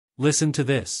Listen to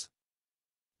this.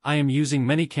 I am using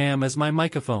Minicam as my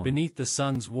microphone. Beneath the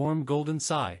sun's warm golden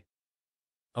sigh,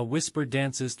 a whisper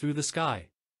dances through the sky.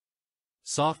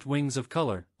 Soft wings of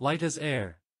color, light as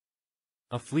air.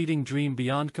 A fleeting dream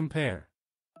beyond compare.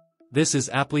 This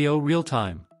is Applio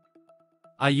Realtime.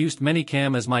 I used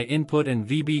Minicam as my input and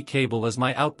VB cable as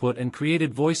my output and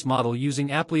created voice model using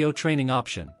Applio training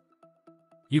option.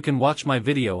 You can watch my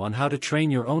video on how to train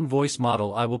your own voice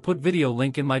model. I will put video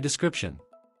link in my description.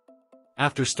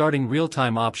 After starting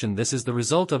Realtime option, this is the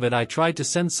result of it. I tried to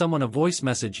send someone a voice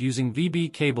message using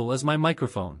VB cable as my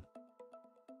microphone.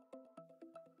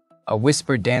 A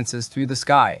whisper dances through the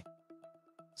sky.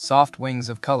 Soft wings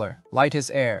of color, light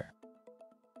as air.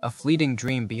 A fleeting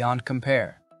dream beyond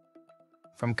compare.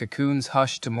 From cocoon's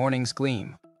hush to morning's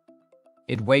gleam,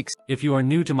 it wakes. If you are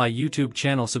new to my YouTube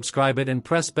channel, subscribe it and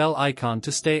press bell icon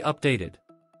to stay updated.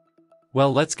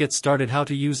 Well, let's get started. How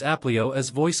to use Applio as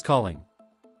voice calling.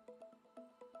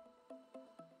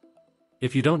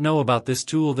 If you don't know about this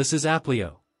tool, this is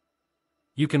Applio.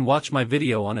 You can watch my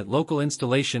video on it. Local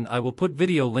installation, I will put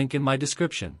video link in my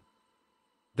description.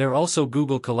 There also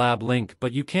Google Collab link,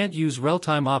 but you can't use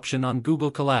Realtime option on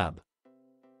Google Collab.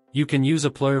 You can use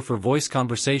Applio for voice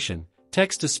conversation,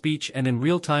 text-to-speech and in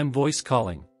real-time voice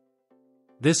calling.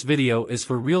 This video is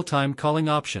for real-time calling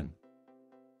option.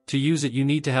 To use it, you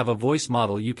need to have a voice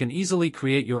model. You can easily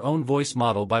create your own voice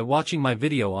model by watching my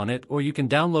video on it, or you can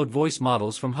download voice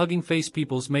models from Hugging Face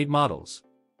People's Made Models.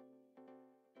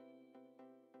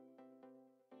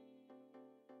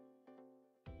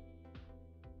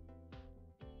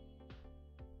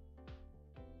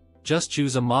 Just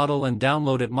choose a model and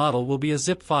download it. Model will be a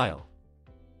zip file.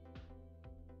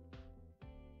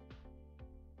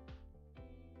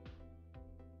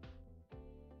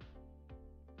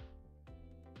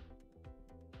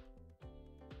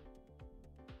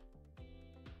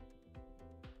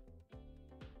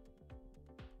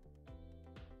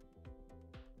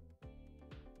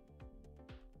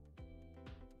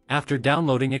 After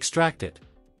downloading, extract it.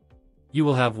 You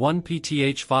will have one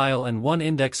PTH file and one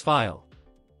index file.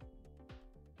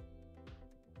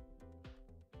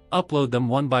 Upload them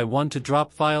one by one. To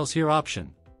drop files, here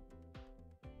option.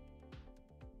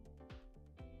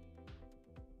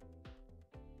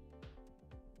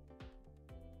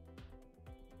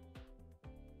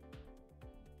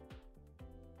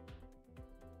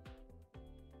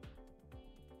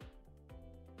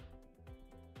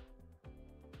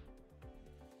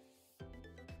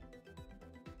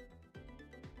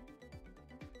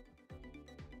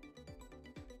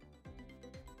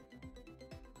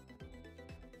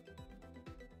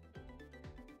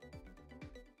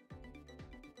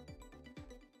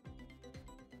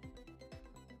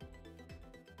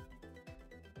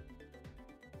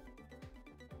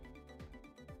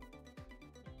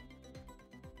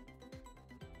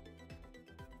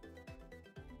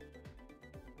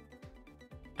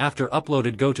 After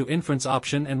uploaded, go to Inference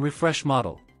option and refresh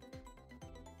model.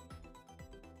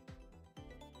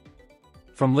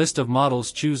 From list of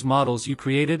models, choose models you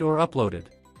created or uploaded.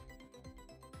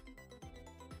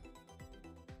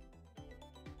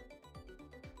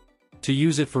 To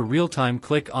use it for real-time,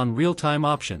 click on Real-Time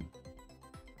option.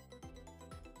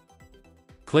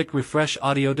 Click Refresh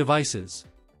Audio Devices.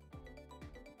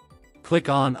 Click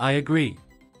on I agree.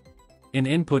 In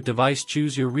Input Device,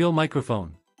 choose your real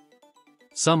microphone.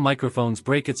 Some microphones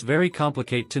break. It's very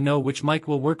complicated to know which mic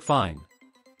will work fine.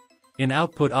 In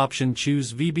Output option,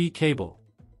 choose VB cable.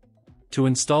 To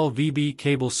install VB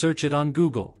cable, search it on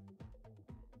Google.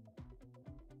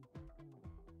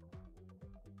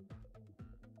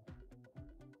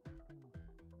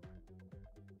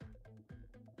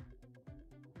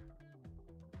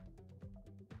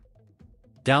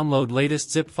 Download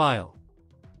latest zip file.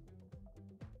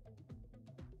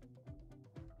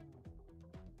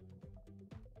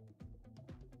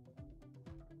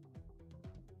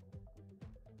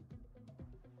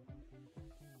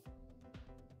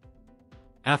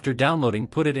 After downloading,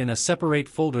 put it in a separate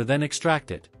folder, then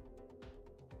extract it.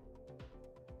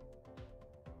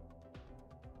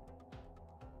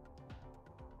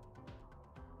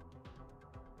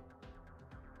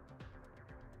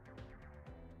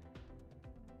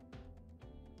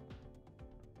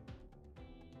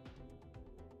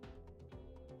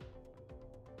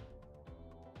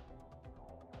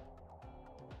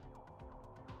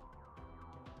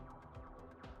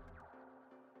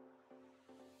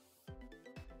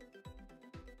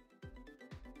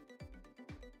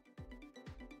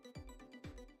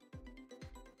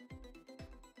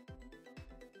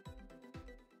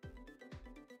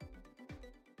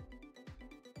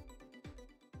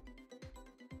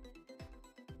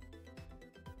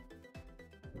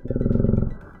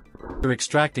 After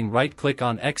extracting, right-click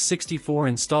on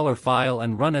x64 installer file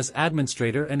and run as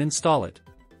administrator and install it.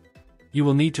 You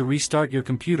will need to restart your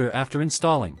computer after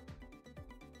installing.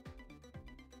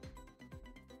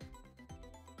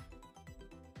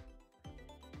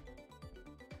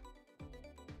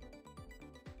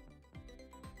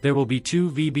 There will be two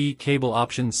VB cable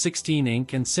options, 16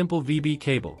 inch and simple VB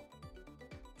cable.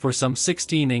 For some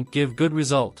 16 inch give good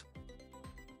result.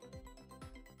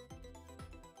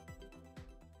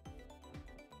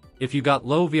 If you got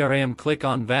low VRAM, click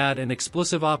on VAD and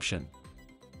explosive option.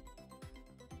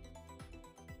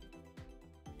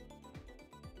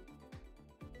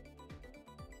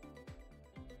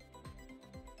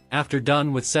 After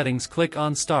done with settings, click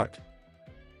on Start.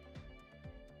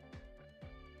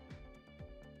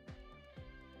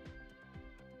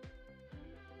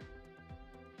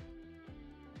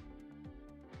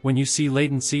 When you see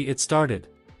latency, it started.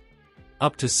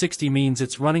 Up to 60 means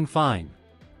it's running fine.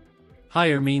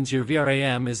 Higher means your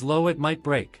VRAM is low, it might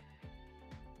break.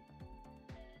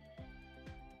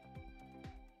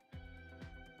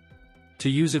 To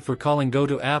use it for calling, go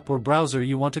to app or browser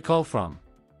you want to call from.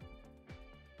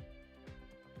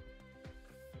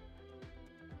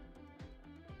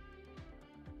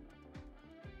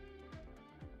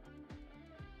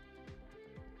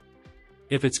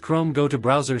 If it's Chrome, go to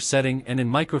browser setting and in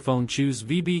microphone choose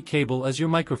VB cable as your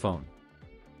microphone.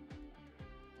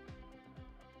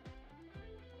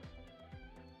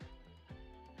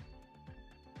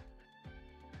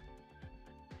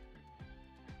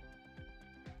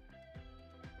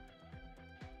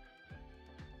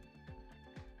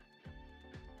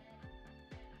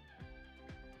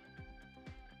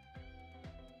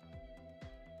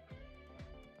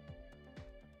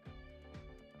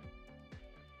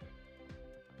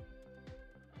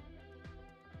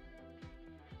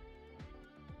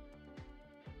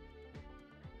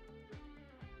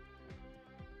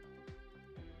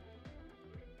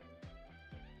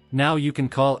 Now you can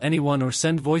call anyone or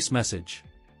send voice message.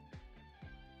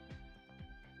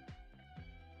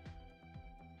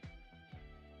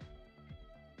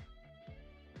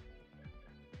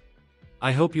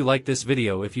 I hope you liked this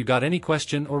video. If you got any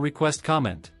question or request,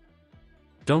 comment.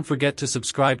 Don't forget to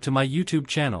subscribe to my YouTube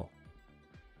channel.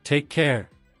 Take care.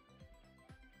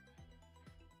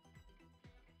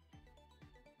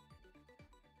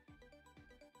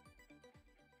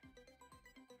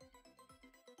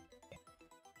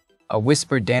 A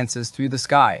whisper dances through the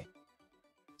sky.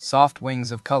 Soft wings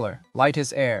of color, light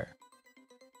as air.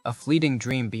 A fleeting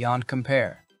dream beyond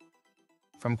compare.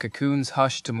 From cocoon's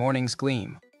hush to morning's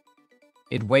gleam,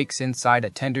 it wakes inside a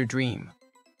tender dream.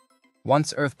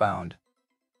 Once earthbound,